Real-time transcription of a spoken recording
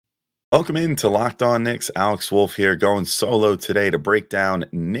Welcome into Locked On Knicks. Alex Wolf here, going solo today to break down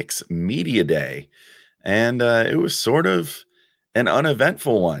Knicks Media Day. And it was sort of an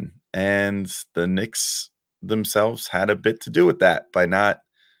uneventful one. And the Knicks themselves had a bit to do with that by not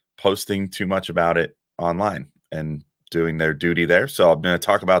posting too much about it online and doing their duty there. So I'm going to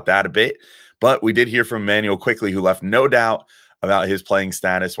talk about that a bit. But we did hear from Immanuel Quickley, who left no doubt about his playing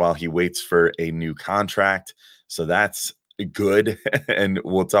status while he waits for a new contract. So that's good. And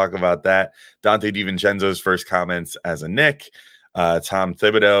we'll talk about that. Dante DiVincenzo's first comments as a Knick. Tom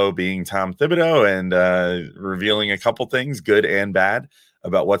Thibodeau being Tom Thibodeau and revealing a couple things, good and bad,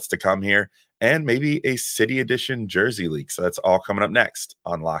 about what's to come here, and maybe a City Edition jersey leak. So that's all coming up next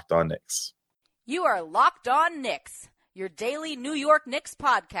on Locked On Knicks. You are Locked On Knicks, your daily New York Knicks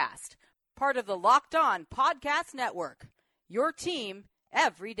podcast, part of the Locked On Podcast Network, your team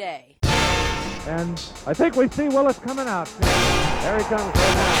every day. And I think we see Willis coming out. There he comes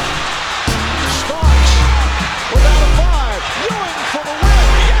right now. Starks without a five. Ewing for the win.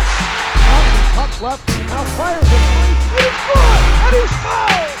 Yes! Up left. Now fires it. He's good. And he's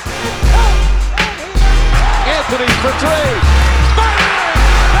fouled. Anthony for three. Bang!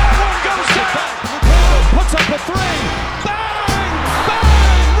 That one goes down. Puts up a three. Bang!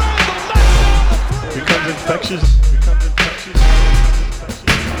 Bang! Randall knocks down the three. Becomes infectious.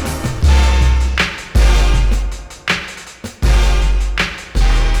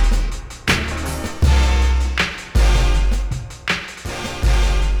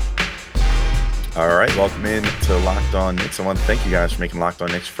 All right, welcome in to Locked On Knicks. I want to thank you guys for making Locked On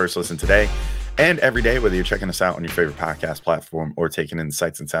Knicks your first listen today and every day, whether you're checking us out on your favorite podcast platform or taking in the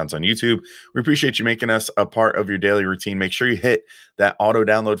sights and sounds on YouTube. We appreciate you making us a part of your daily routine. Make sure you hit that auto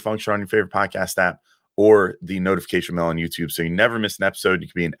download function on your favorite podcast app or the notification bell on YouTube so you never miss an episode. You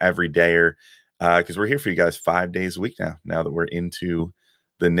can be an everydayer because we're here for you guys 5 days a week now that we're into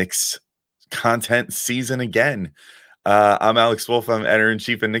the Knicks content season again. I'm Alex Wolf. I'm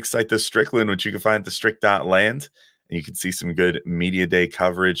editor-in-chief of Knicks site, The Strickland, which you can find at thestrick.land. And you can see some good media day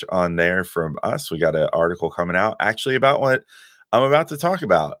coverage on there from us. We got an article coming out actually about what I'm about to talk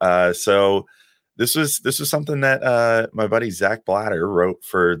about. So this was something that my buddy Zach Blatter wrote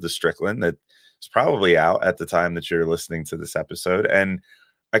for The Strickland that's probably out at the time that you're listening to this episode. And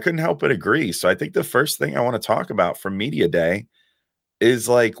I couldn't help but agree. So I think the first thing I want to talk about from media day is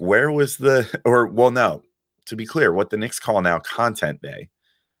like, where was to be clear, what the Knicks call now content day,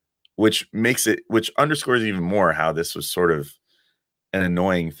 which underscores even more how this was sort of an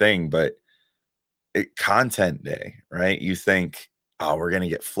annoying thing, but content day, right? You think, oh, we're going to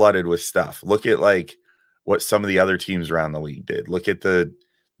get flooded with stuff. Look at like what some of the other teams around the league did. Look at the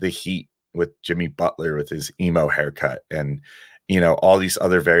Heat with Jimmy Butler with his emo haircut and, all these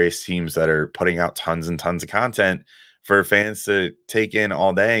other various teams that are putting out tons and tons of content for fans to take in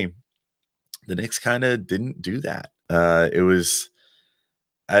all day. The Knicks kind of didn't do that. It was,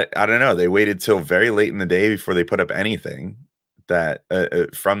 I don't know. They waited till very late in the day before they put up anything that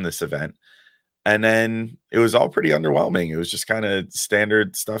from this event. And then it was all pretty underwhelming. It was just kind of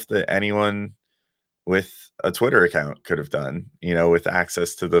standard stuff that anyone with a Twitter account could have done, with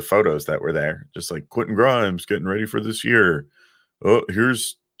access to the photos that were there. Just like Quentin Grimes getting ready for this year. Oh,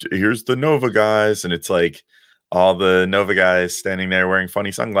 here's the Nova guys. And it's like, all the Nova guys standing there wearing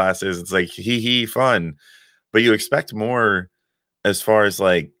funny sunglasses. It's like, hee fun. But you expect more as far as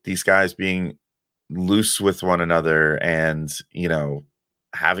like these guys being loose with one another and,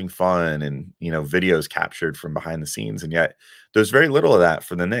 having fun and, videos captured from behind the scenes. And yet there's very little of that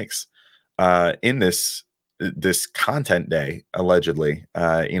for the Knicks in this content day, allegedly.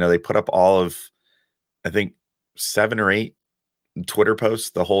 They put up all of, I think, 7 or 8 Twitter posts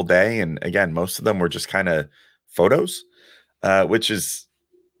the whole day. And again, most of them were just kind of photos, which is,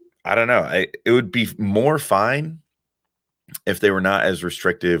 I don't know. It would be more fine if they were not as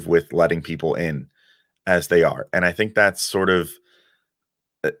restrictive with letting people in as they are. And I think that's sort of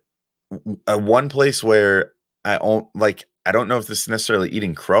a one place where I don't know if this is necessarily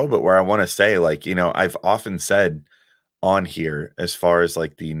eating crow, but where I want to say, like, I've often said on here, as far as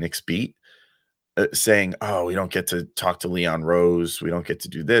like the Knicks beat, saying, oh, we don't get to talk to Leon Rose. We don't get to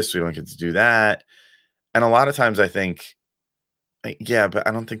do this. We don't get to do that. And a lot of times I think, yeah, but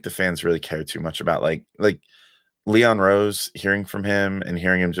I don't think the fans really care too much about like Leon Rose, hearing from him and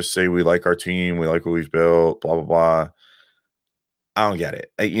hearing him just say, we like our team, we like what we've built, blah, blah, blah. I don't get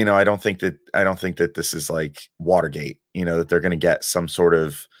it. I don't think that this is like Watergate, that they're going to get some sort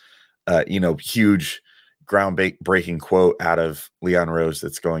of, huge breaking quote out of Leon Rose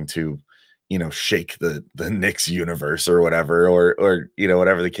that's going to, shake the Knicks universe or whatever, or,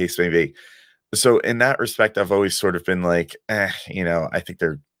 whatever the case may be. So in that respect, I've always sort of been like, I think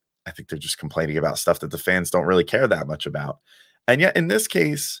they're I think they're just complaining about stuff that the fans don't really care that much about. And yet in this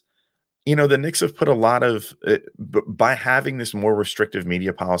case, the Knicks have put a lot of by having this more restrictive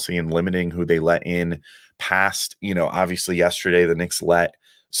media policy and limiting who they let in past, obviously yesterday the Knicks let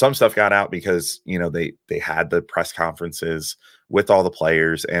some stuff got out because, they had the press conferences with all the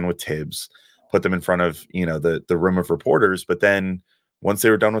players and with Tibbs, put them in front of, the room of reporters. But then once they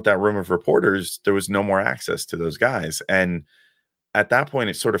were done with that room of reporters, there was no more access to those guys. And at that point,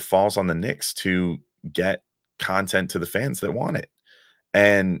 it sort of falls on the Knicks to get content to the fans that want it.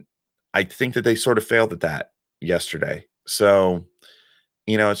 And I think that they sort of failed at that yesterday. So,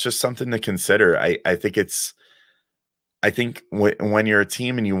 it's just something to consider. I think when you're a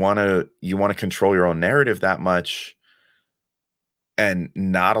team and you want to control your own narrative that much and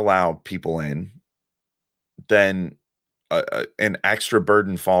not allow people in, then an extra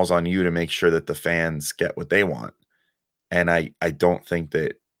burden falls on you to make sure that the fans get what they want. And I don't think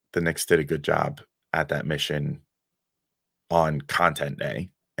that the Knicks did a good job at that mission on content day.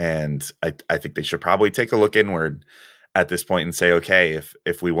 And I think they should probably take a look inward at this point and say, okay,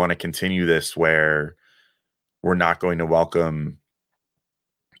 if we want to continue this where we're not going to welcome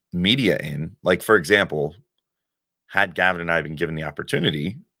media in, like, for example, had Gavin and I been given the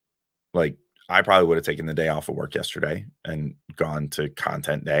opportunity, like, I probably would have taken the day off of work yesterday and gone to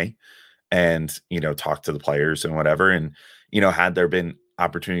content day and, talked to the players and whatever. And, had there been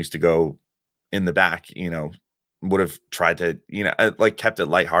opportunities to go in the back, would have tried to, like kept it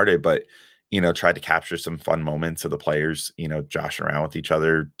lighthearted, but, tried to capture some fun moments of the players, joshing around with each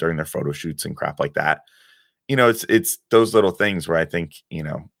other during their photo shoots and crap like that. It's those little things where I think,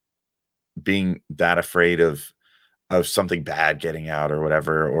 being that afraid of something bad getting out or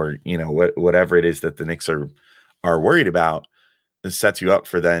whatever, or, whatever it is that the Knicks are worried about, it sets you up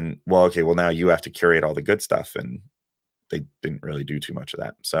for then, well, okay, well, now you have to curate all the good stuff. And they didn't really do too much of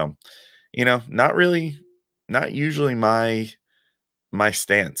that. So, not usually my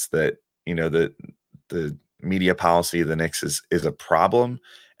stance that, the media policy of the Knicks is a problem.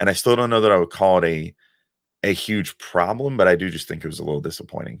 And I still don't know that I would call it a huge problem, but I do just think it was a little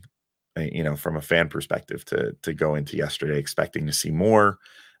disappointing, from a fan perspective to go into yesterday expecting to see more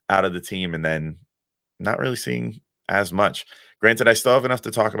out of the team and then not really seeing as much. Granted, I still have enough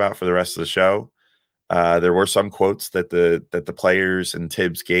to talk about for the rest of the show. There were some quotes that the players and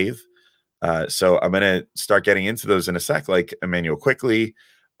Tibbs gave. So I'm going to start getting into those in a sec, like Immanuel Quickley,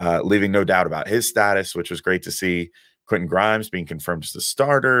 leaving no doubt about his status, which was great to see. Quentin Grimes being confirmed as the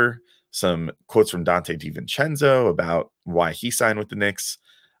starter. Some quotes from Dante DiVincenzo about why he signed with the Knicks.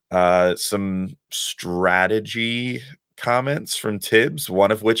 Some strategy comments from Tibbs,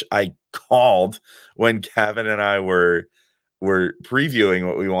 one of which I called when Gavin and I were previewing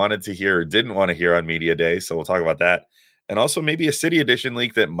what we wanted to hear or didn't want to hear on media day. So we'll talk about that. And also maybe a City Edition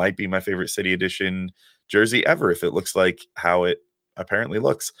leak that might be my favorite City Edition jersey ever, if it looks like how it apparently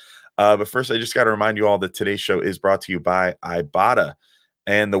looks. But first, I just got to remind you all that today's show is brought to you by Ibotta.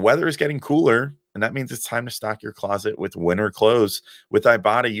 And the weather is getting cooler, and that means it's time to stock your closet with winter clothes. With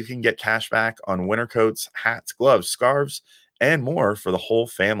Ibotta, you can get cash back on winter coats, hats, gloves, scarves, and more for the whole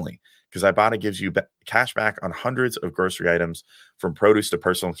family. Because Ibotta gives you cash back on hundreds of grocery items, from produce to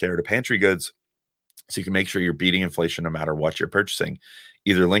personal care to pantry goods, so you can make sure you're beating inflation no matter what you're purchasing.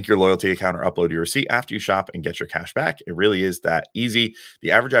 Either link your loyalty account or upload your receipt after you shop and get your cash back. It really is that easy.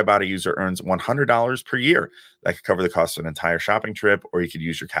 The average Ibotta user earns $100 per year. That could cover the cost of an entire shopping trip, or you could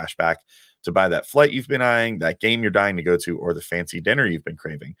use your cash back to buy that flight you've been eyeing, that game you're dying to go to, or the fancy dinner you've been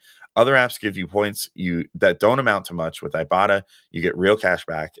craving. Other apps give you points that don't amount to much. With Ibotta, you get real cash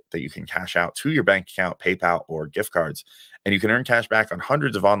back that you can cash out to your bank account, PayPal, or gift cards. And you can earn cash back on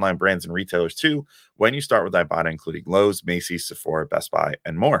hundreds of online brands and retailers too when you start with Ibotta, including Lowe's, Macy's, Sephora, Best Buy,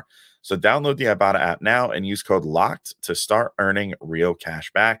 and more. So download the Ibotta app now and use code LOCKED to start earning real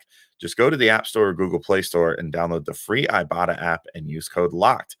cash back. Just go to the App Store or Google Play Store and download the free Ibotta app and use code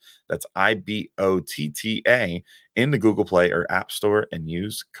LOCKED. That's IBOTTA in the Google Play or App Store and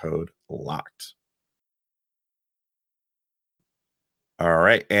use code LOCKED. All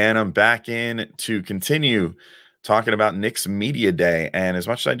right, and I'm back in to continue talking about Knicks Media Day. And as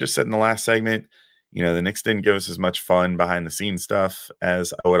much as I just said in the last segment, the Knicks didn't give us as much fun behind the scenes stuff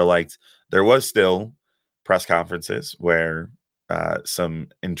as I would have liked. There was still press conferences where some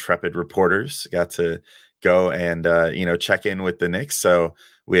intrepid reporters got to go and, check in with the Knicks. So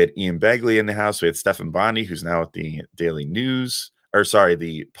we had Ian Begley in the house. We had Stephen Bondi, who's now at the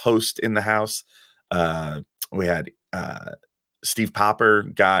the Post in the house. We had Steve Popper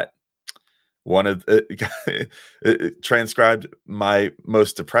got one of transcribed my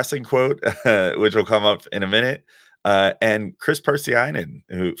most depressing quote, which will come up in a minute. And Chris Persianen,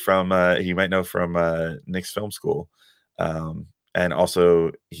 who from you might know from Knicks Film School, and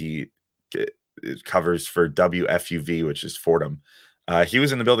also he covers for WFUV, which is Fordham. He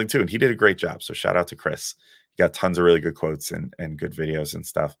was in the building too, and he did a great job. So shout out to Chris. He got tons of really good quotes and good videos and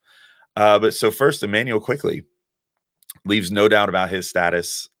stuff. But so first, Immanuel Quickley leaves no doubt about his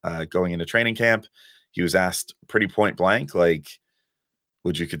status going into training camp. He was asked pretty point blank, like,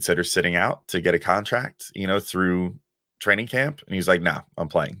 would you consider sitting out to get a contract, through training camp? And he's like, nah, I'm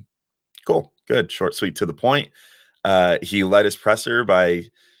playing. Cool, good, short, sweet, to the point. He led his presser by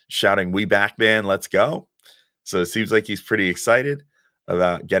shouting, "We back, man, let's go." So it seems like he's pretty excited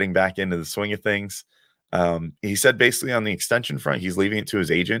about getting back into the swing of things. He said basically on the extension front, he's leaving it to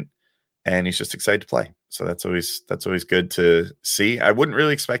his agent, and he's just excited to play. So that's always good to see. I wouldn't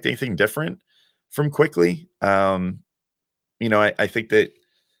really expect anything different from Quickley. I think that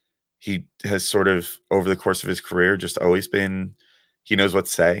he has sort of over the course of his career just always been, he knows what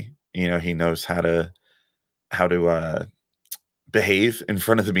to say. He knows how to behave in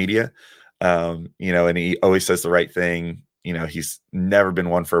front of the media. And he always says the right thing. He's never been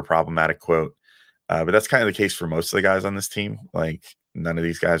one for a problematic quote. But that's kind of the case for most of the guys on this team. Like, none of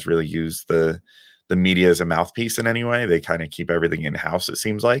these guys really use the media as a mouthpiece in any way. They kind of keep everything in house, it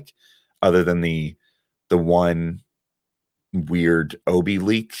seems like, other than the one weird Obi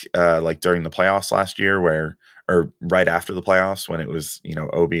leak, like during the playoffs last year, or right after the playoffs, when it was,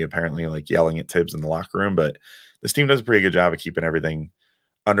 Obi apparently like yelling at Tibbs in the locker room. But this team does a pretty good job of keeping everything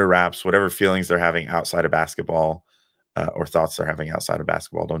under wraps. Whatever feelings they're having outside of basketball, or thoughts they're having outside of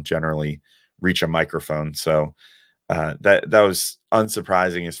basketball, don't generally reach a microphone. So that was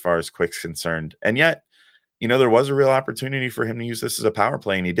unsurprising as far as Quick's concerned. And yet, there was a real opportunity for him to use this as a power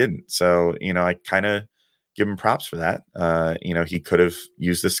play, and he didn't. So, I kind of give him props for that. He could have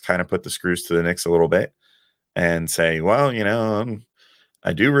used this, kind of put the screws to the Knicks a little bit and say, well,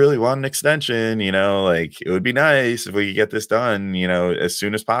 I do really want an extension, like, it would be nice if we could get this done, as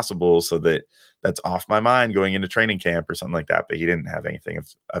soon as possible, so that's off my mind going into training camp or something like that. But he didn't have anything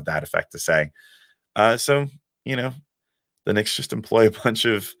of that effect to say. So, the Knicks just employ a bunch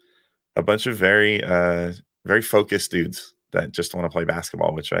of very, very focused dudes that just want to play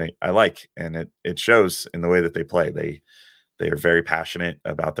basketball, which I like. And it shows in the way that they play. They are very passionate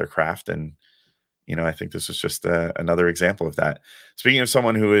about their craft. And, I think this was just another example of that. Speaking of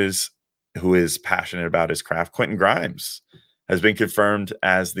someone who is passionate about his craft, Quentin Grimes has been confirmed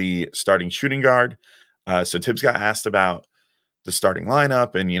as the starting shooting guard. So Tibbs got asked about the starting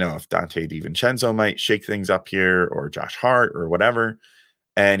lineup and, if Dante DiVincenzo might shake things up here, or Josh Hart or whatever.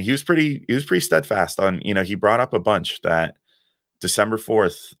 And he was pretty steadfast on, he brought up a bunch that December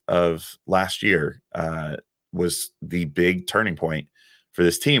 4th of last year was the big turning point for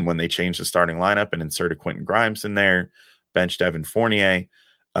this team when they changed the starting lineup and inserted Quentin Grimes in there, benched Evan Fournier,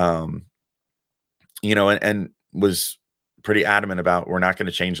 and was pretty adamant about, we're not going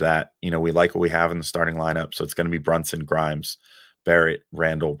to change that. We like what we have in the starting lineup. So it's going to be Brunson, Grimes, Barrett,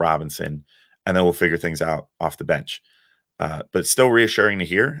 Randall, Robinson, and then we'll figure things out off the bench. But still reassuring to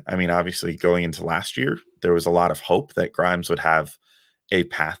hear. I mean, obviously going into last year, there was a lot of hope that Grimes would have a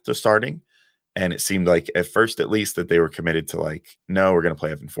path to starting. And it seemed like at first, at least, that they were committed to like, no, we're going to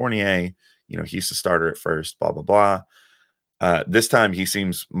play Evan Fournier. He's the starter at first, blah, blah, blah. This time he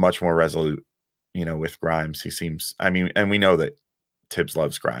seems much more resolute, with Grimes. He seems, and we know that Tibbs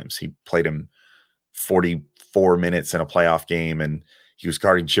loves Grimes. He played him 44 minutes in a playoff game, and he was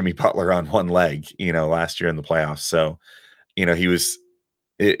guarding Jimmy Butler on one leg, last year in the playoffs. So, he's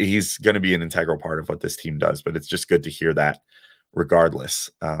going to be an integral part of what this team does, but it's just good to hear that regardless.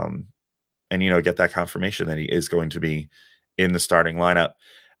 And, get that confirmation that he is going to be in the starting lineup.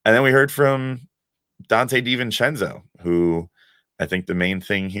 And then we heard from Dante DiVincenzo, who I think the main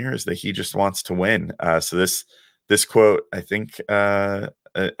thing here is that he just wants to win. So this quote, I think Ian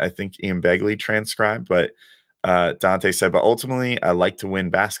Begley transcribed, but Dante said, but ultimately I like to win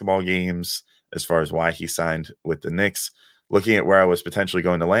basketball games. As far as why he signed with the Knicks, looking at where I was potentially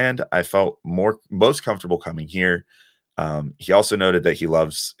going to land, I felt most comfortable coming here. He also noted that he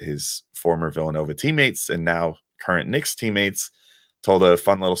loves his former Villanova teammates and now current Knicks teammates. Told a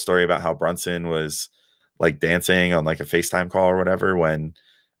fun little story about how Brunson was like dancing on like a FaceTime call or whatever when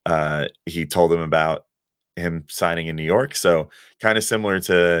he told him about him signing in New York. So kind of similar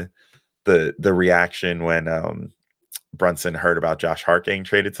to the reaction when Brunson heard about Josh Hart getting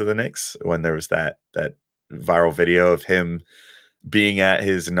traded to the Knicks, when there was that viral video of him being at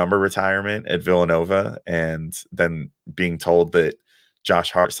his number retirement at Villanova and then being told that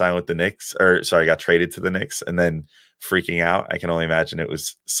Josh Hart signed with the Knicks, got traded to the Knicks, and then freaking out. I can only imagine it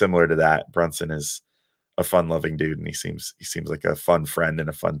was similar to that. Brunson is a fun-loving dude, and he seems like a fun friend and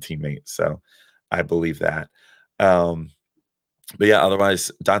a fun teammate. So I believe that. But yeah,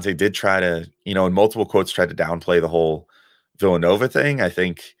 otherwise, Dante did try to, in multiple quotes, tried to downplay the whole Villanova thing. I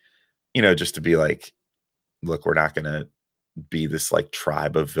think, just to be like, look, we're not going to be this like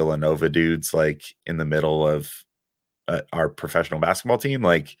tribe of Villanova dudes like in the middle of our professional basketball team.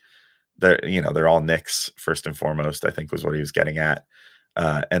 Like they're all Knicks first and foremost, I think was what he was getting at.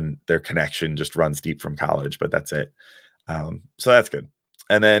 And their connection just runs deep from college, but that's it. So that's good.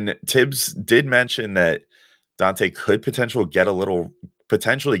 And then Tibbs did mention that Dante could potentially get a little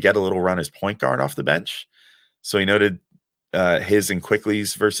run as point guard off the bench. So he noted his and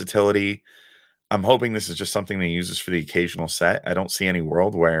Quickley's versatility. I'm hoping this is just something that he uses for the occasional set. I don't see any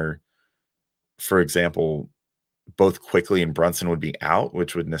world where, for example, both Quickley and Brunson would be out,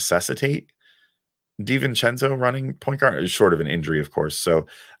 which would necessitate DiVincenzo running point guard, short of an injury, of course. So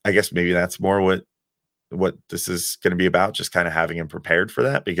I guess maybe that's more what this is going to be about, just kind of having him prepared for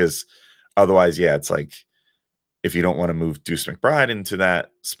that, because otherwise, yeah, it's like, if you don't want to move Deuce McBride into that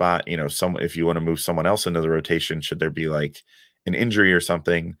spot, if you want to move someone else into the rotation, should there be like an injury or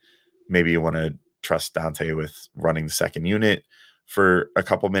something, maybe you want to trust Dante with running the second unit for a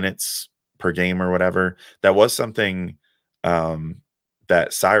couple minutes per game or whatever. That was something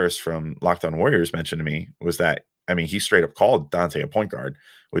that Cyrus from Locked On Warriors mentioned to me, was that, he straight up called Dante a point guard,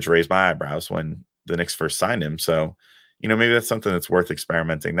 which raised my eyebrows when the Knicks first signed him. So, maybe that's something that's worth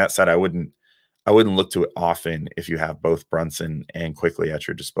experimenting. That said, I wouldn't look to it often if you have both Brunson and Quickley at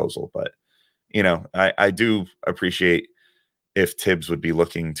your disposal. But, I do appreciate if Tibbs would be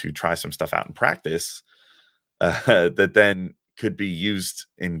looking to try some stuff out in practice that then could be used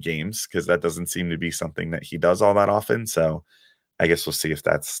in games, because that doesn't seem to be something that he does all that often. So I guess we'll see if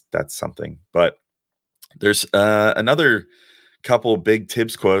that's something. But there's another couple big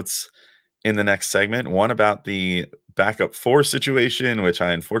Tibbs quotes in the next segment. One about the backup 4 situation, which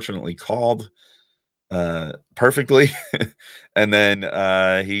I unfortunately called perfectly. And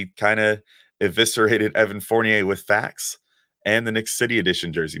then he kind of eviscerated Evan Fournier with facts, and the Knicks City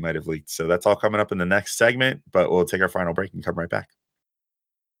Edition jersey might have leaked. So that's all coming up in the next segment, but we'll take our final break and come right back.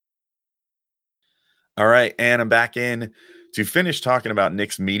 All right, and I'm back in to finish talking about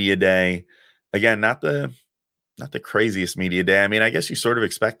Knicks Media Day. Again, not the craziest media day. I guess you sort of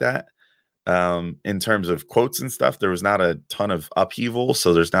expect that. In terms of quotes and stuff, there was not a ton of upheaval,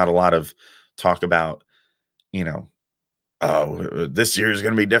 so there's not a lot of talk about, oh, this year is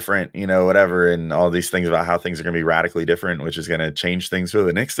going to be different, whatever, and all these things about how things are going to be radically different, which is going to change things for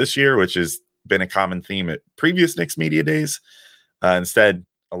the Knicks this year, which has been a common theme at previous Knicks media days. Instead,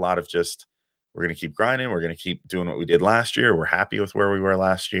 a lot of just, we're going to keep grinding, we're going to keep doing what we did last year, we're happy with where we were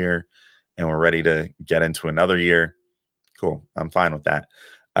last year, and we're ready to get into another year. Cool, I'm fine with that.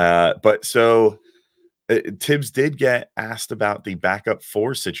 But so Tibbs did get asked about the backup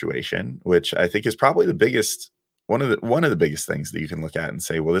 4 situation, which I think is probably the biggest, one of the biggest things that you can look at and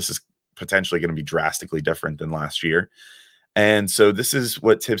say, well, this is potentially going to be drastically different than last year. And so this is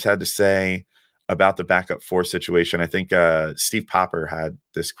what Tibbs had to say about the backup 4 situation. I think Steve Popper had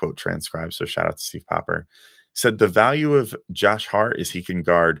this quote transcribed, so shout out to Steve Popper. He said, the value of Josh Hart is he can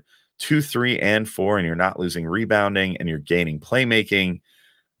guard 2, 3, and 4, and you're not losing rebounding and you're gaining playmaking.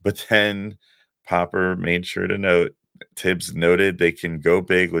 But then Popper made sure to note, Tibbs noted they can go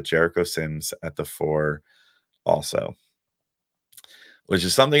big with Jericho Sims at the 4 also, which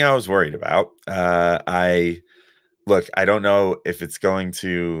is something I was worried about. I don't know if it's going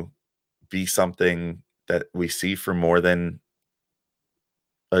to be something that we see for more than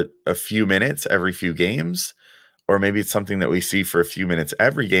a few minutes every few games, or maybe it's something that we see for a few minutes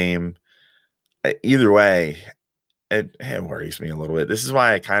every game. Either way, it worries me a little bit. This is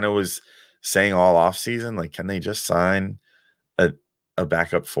why I kind of was saying all off season, like, can they just sign a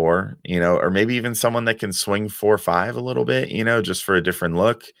backup 4, or maybe even someone that can swing 4-5 a little bit, just for a different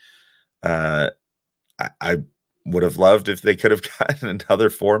look. I would have loved if they could have gotten another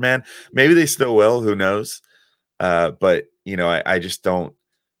 4-man. Maybe they still will, who knows? But I just don't.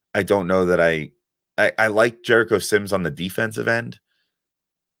 I don't know that I like Jericho Sims on the defensive end.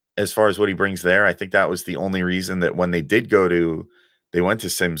 As far as what he brings there, I think that was the only reason that when they went to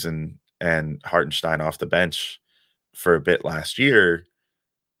Sims and Hartenstein off the bench for a bit last year.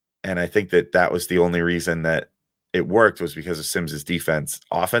 And I think that was the only reason that it worked, was because of Sims's defense.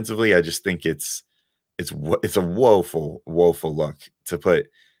 Offensively, I just think it's a woeful look to put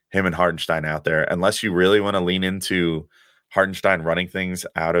him and Hartenstein out there, unless you really want to lean into Hartenstein running things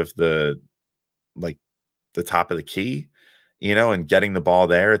out of the top of the key, and getting the ball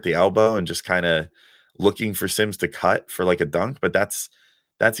there at the elbow and just kind of looking for Sims to cut for like a dunk. But that's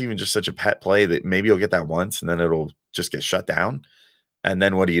that's even just such a pet play that maybe you'll get that once and then it'll just get shut down. And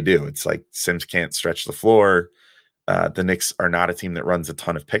then what do you do? It's like Sims can't stretch the floor. The Knicks are not a team that runs a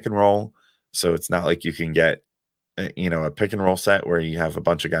ton of pick and roll. So it's not like you can get, a pick and roll set where you have a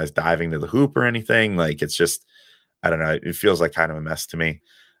bunch of guys diving to the hoop or anything. Like it's just, I don't know. It feels like kind of a mess to me.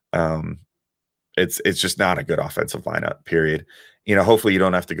 It's just not a good offensive lineup, period. Hopefully you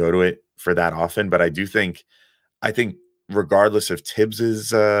don't have to go to it for that often, but I think regardless of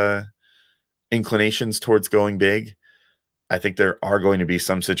Tibbs's inclinations towards going big, I think there are going to be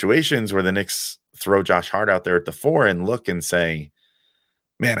some situations where the Knicks throw Josh Hart out there at the 4 and look and say,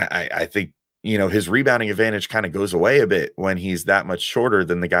 man, I think, his rebounding advantage kind of goes away a bit when he's that much shorter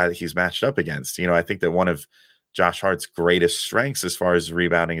than the guy that he's matched up against. I think that one of Josh Hart's greatest strengths as far as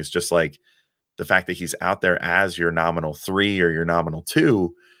rebounding is just like the fact that he's out there as your nominal 3 or your nominal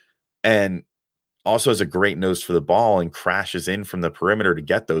 2, and also has a great nose for the ball and crashes in from the perimeter to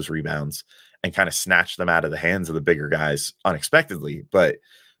get those rebounds and kind of snatch them out of the hands of the bigger guys unexpectedly, but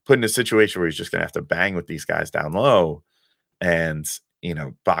put in a situation where he's just going to have to bang with these guys down low and,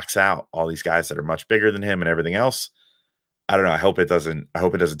 box out all these guys that are much bigger than him and everything else. I don't know. I hope it doesn't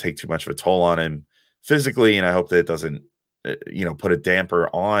take too much of a toll on him physically. And I hope that it doesn't, put a damper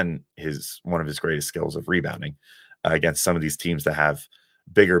on one of his greatest skills of rebounding against some of these teams that have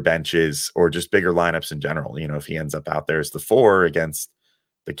bigger benches or just bigger lineups in general. If he ends up out there as the 4 against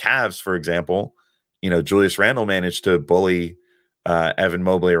the Cavs, for example, Julius Randle managed to bully Evan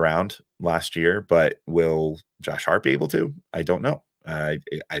Mobley around last year, but will Josh Hart be able to? I don't know. I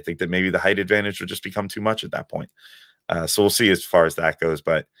think that maybe the height advantage would just become too much at that point. So we'll see as far as that goes,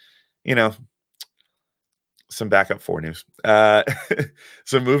 but some backup 4 news.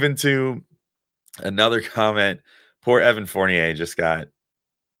 So moving to another comment, poor Evan Fournier just got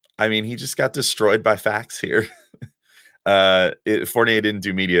destroyed by facts here. Fournier didn't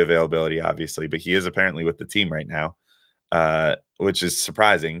do media availability, obviously, but he is apparently with the team right now, which is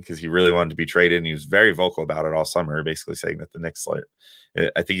surprising because he really wanted to be traded, and he was very vocal about it all summer, basically saying that the Knicks,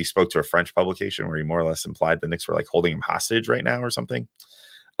 I think he spoke to a French publication where he more or less implied the Knicks were like holding him hostage right now or something.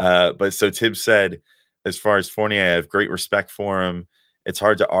 But so Tibbs said, as far as Fournier, I have great respect for him. It's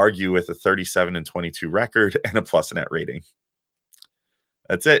hard to argue with a 37-22 record and a plus net rating.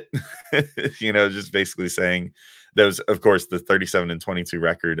 That's it. Just basically saying that was, of course, the 37-22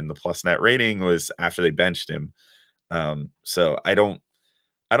 record and the plus net rating was after they benched him. So I don't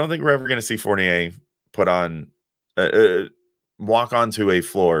think we're ever going to see Fournier put on, walk onto a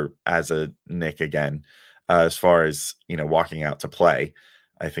floor as a Knick again, as far as, walking out to play.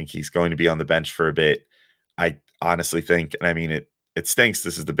 I think he's going to be on the bench for a bit. I honestly think, and I mean, it stinks.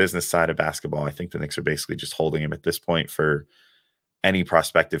 This is the business side of basketball. I think the Knicks are basically just holding him at this point for any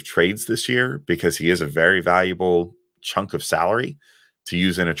prospective trades this year because he is a very valuable chunk of salary to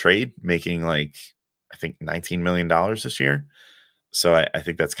use in a trade, making I think $19 million this year. So I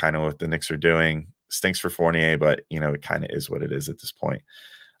think that's kind of what the Knicks are doing. Stinks for Fournier, but it kind of is what it is at this point.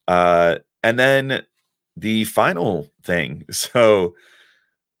 And then the final thing. So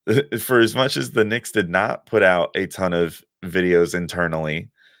for as much as the Knicks did not put out a ton of videos internally,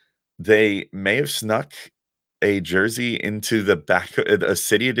 they may have snuck a jersey into the back, a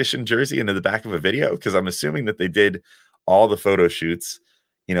City Edition jersey into the back of a video, because I'm assuming that they did all the photo shoots,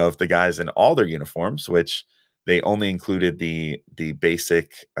 of the guys in all their uniforms, which they only included the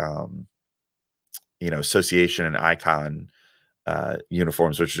basic, association and icon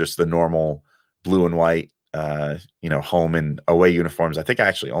uniforms, which are just the normal blue and white, home and away uniforms. I think I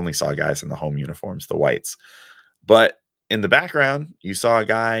actually only saw guys in the home uniforms, the whites. But in the background, you saw a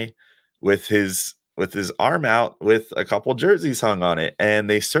guy with his arm out with a couple jerseys hung on it, and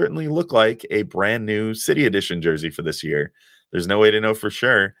they certainly look like a brand new City Edition jersey for this year. There's no way to know for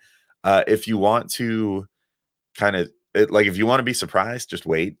sure. If you want to if you want to be surprised, just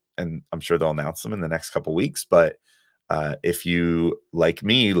wait, and I'm sure they'll announce them in the next couple weeks. But if you, like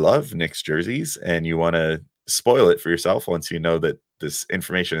me, love Knicks jerseys and you want to spoil it for yourself once you know that this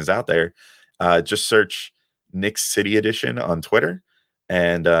information is out there, just search Knicks City Edition on Twitter.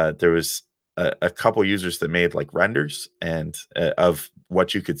 And there was a couple users that made renders and of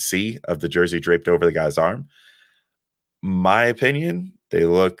what you could see of the jersey draped over the guy's arm. My opinion, they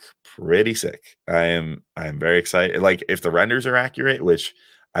look pretty sick. I'm very excited. If the renders are accurate, which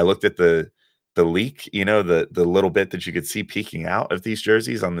I looked at the leak, the little bit that you could see peeking out of these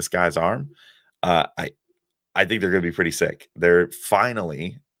jerseys on this guy's arm, I think they're going to be pretty sick. They're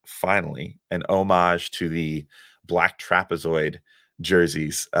finally an homage to the black trapezoid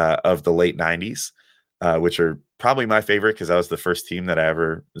jerseys of the late 90s, which are probably my favorite because that was the first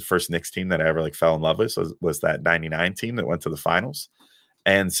Knicks team that I ever fell in love with, was that 99 team that went to the finals.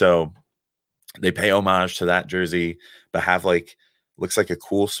 And so they pay homage to that jersey, but have like looks like a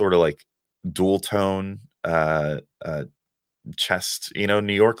cool sort of like dual tone chest,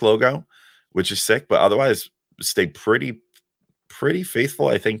 New York logo, which is sick. But otherwise, stay pretty faithful,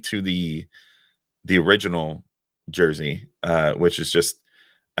 I think, to the original jersey, which is just,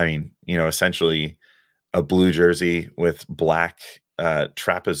 I mean, essentially a blue jersey with black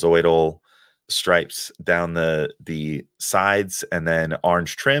trapezoidal stripes down the sides, and then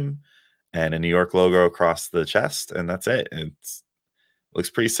orange trim, and a New York logo across the chest, and that's it. Looks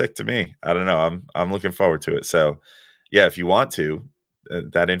pretty sick to me. I don't know. I'm looking forward to it. So, yeah, if you want to,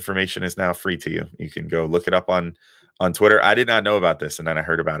 that information is now free to you. You can go look it up on Twitter. I did not know about this, and then I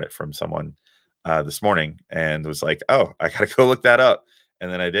heard about it from someone this morning, and was like, "Oh, I gotta go look that up."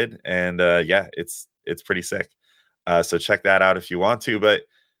 And then I did, and yeah, it's pretty sick. So check that out if you want to. But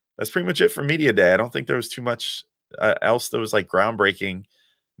that's pretty much it for media day. I don't think there was too much else that was like groundbreaking.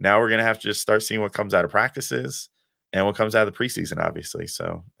 Now we're gonna have to just start seeing what comes out of practices and what comes out of the preseason, obviously.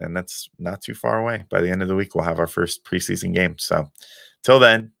 So, and that's not too far away. By the end of the week, we'll have our first preseason game. So, till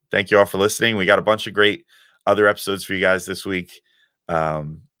then, thank you all for listening. We got a bunch of great other episodes for you guys this week,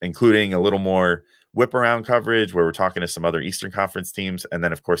 including a little more whip around coverage where we're talking to some other Eastern Conference teams, and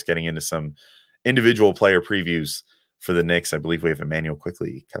then, of course, getting into some individual player previews for the Knicks. I believe we have Immanuel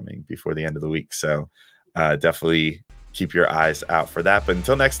Quickley coming before the end of the week. So, definitely keep your eyes out for that. But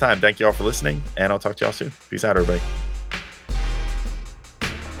until next time, thank you all for listening, and I'll talk to y'all soon. Peace out, everybody.